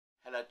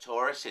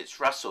Taurus, it's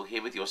Russell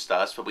here with your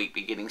stars for week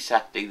beginning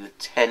Saturday the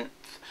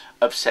 10th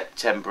of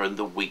September and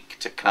the week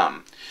to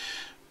come.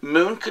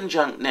 Moon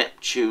conjunct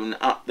Neptune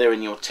up there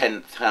in your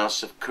 10th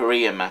house of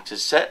career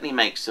matters certainly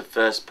makes the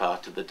first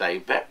part of the day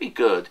very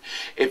good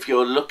if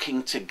you're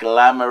looking to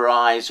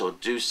glamorize or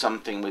do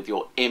something with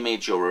your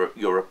image or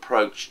your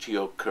approach to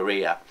your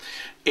career.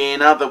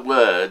 In other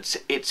words,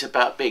 it's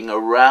about being a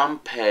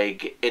round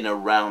peg in a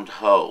round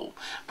hole,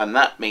 and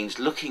that means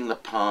looking the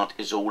part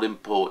is all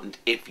important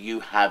if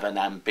you have an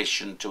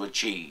ambition to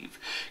achieve.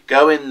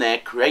 Go in there,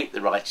 create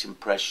the right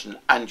impression,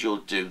 and you'll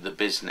do the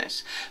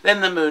business.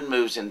 Then the moon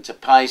moves into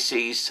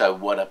Pisces, so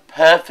what a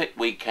perfect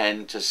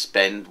weekend to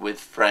spend with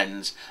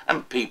friends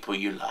and people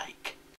you like.